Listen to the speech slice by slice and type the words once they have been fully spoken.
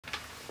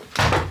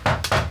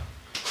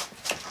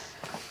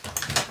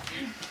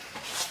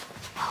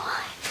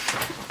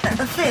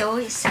Phil,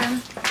 it's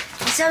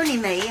only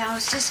me. I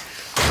was just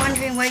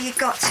wondering where you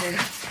got to.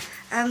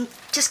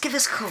 Just give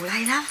us a call,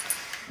 eh, love?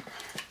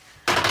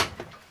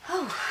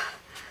 Oh,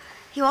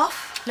 you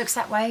off? Looks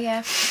that way,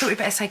 yeah. Thought we'd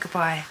better say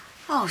goodbye.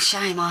 Oh,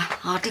 shame. I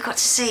hardly got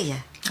to see you.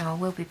 Oh,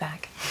 we'll be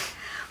back.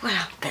 Well,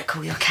 I better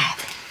call your cab.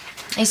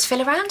 Is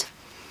Phil around?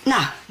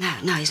 No,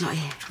 he's not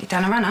here. You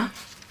done a runner?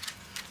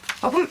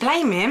 I wouldn't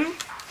blame him.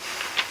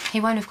 He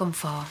won't have gone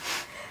far.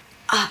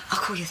 I'll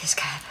call you this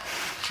cab.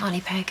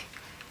 Aren't Peg?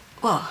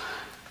 What?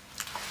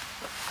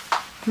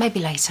 Maybe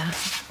later.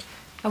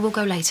 I will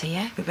go later,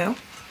 yeah? We will.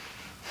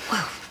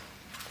 Well,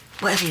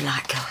 whatever you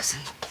like, girls,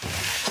 and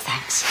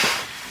thanks.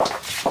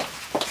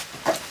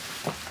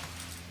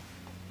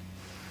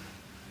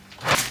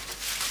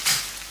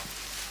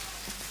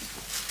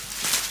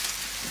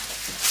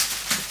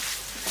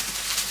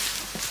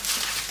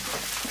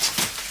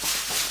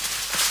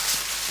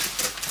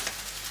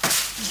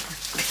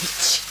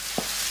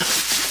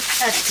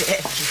 How dare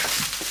you?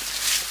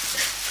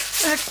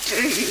 How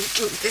dare you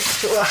do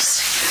this to us?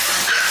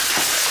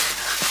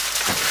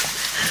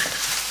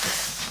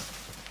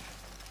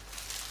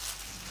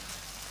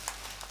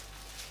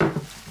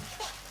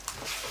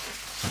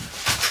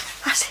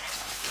 That's it.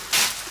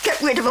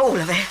 Get rid of all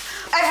of it.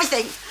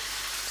 Everything.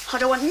 I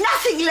don't want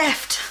nothing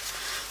left.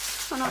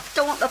 And I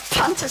don't want the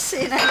punter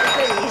seeing any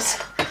of these.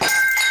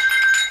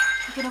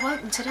 You're going to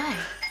work them today?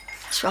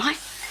 That's right.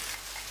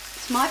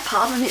 It's my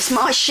pub and it's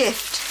my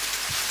shift.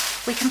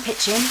 We can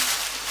pitch in.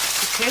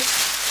 You could.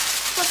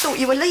 I thought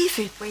you were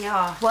leaving. We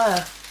are.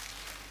 Were.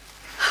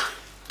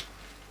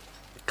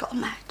 Got a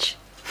match.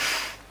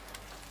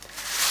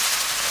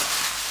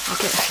 I'll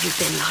get a few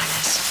bin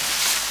liners.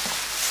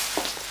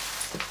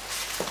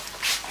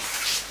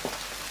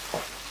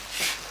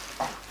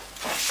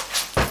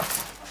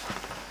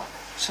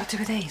 What should I do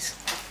with these?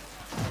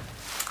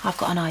 I've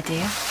got an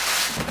idea.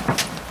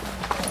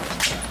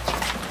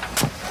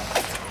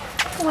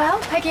 Well,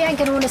 Peggy ain't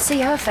going to want to see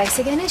her face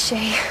again, is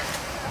she?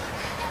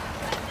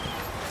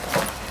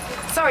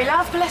 Sorry,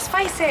 love, but let's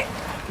face it.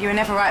 You were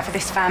never right for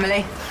this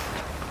family.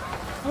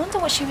 I wonder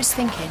what she was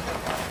thinking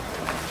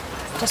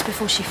just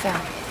before she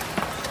fell.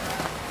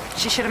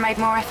 She should have made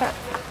more effort,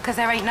 because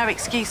there ain't no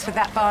excuse for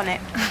that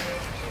Barnett.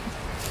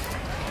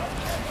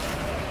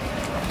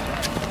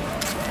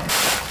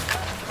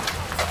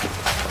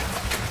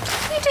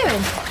 What are you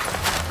doing?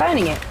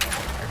 Burning it.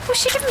 Well,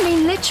 she didn't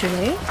mean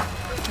literally.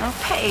 Oh,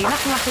 Petty,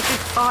 nothing like a good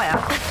fire.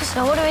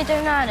 So what do we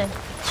do now then?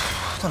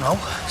 I don't know.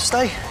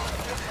 Stay.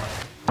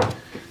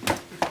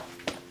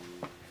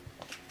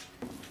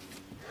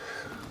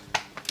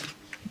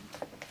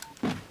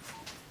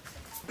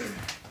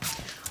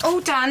 All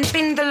done,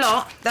 binned the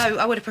lot, though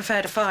I would have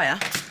preferred a fire.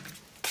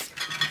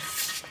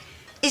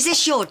 Is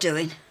this your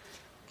doing?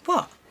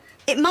 What?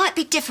 It might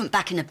be different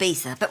back in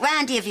Ibiza, but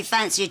round here, if you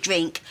fancy a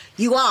drink,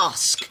 you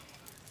ask.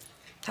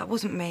 That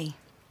wasn't me.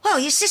 Well,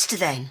 your sister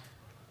then.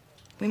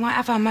 We might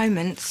have our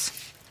moments,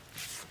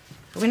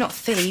 but we're not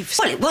thieves.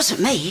 Well, it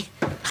wasn't me,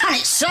 and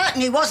it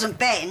certainly wasn't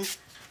Ben.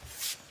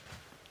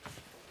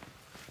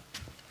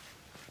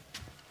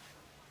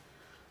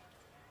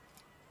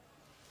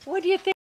 What do you think?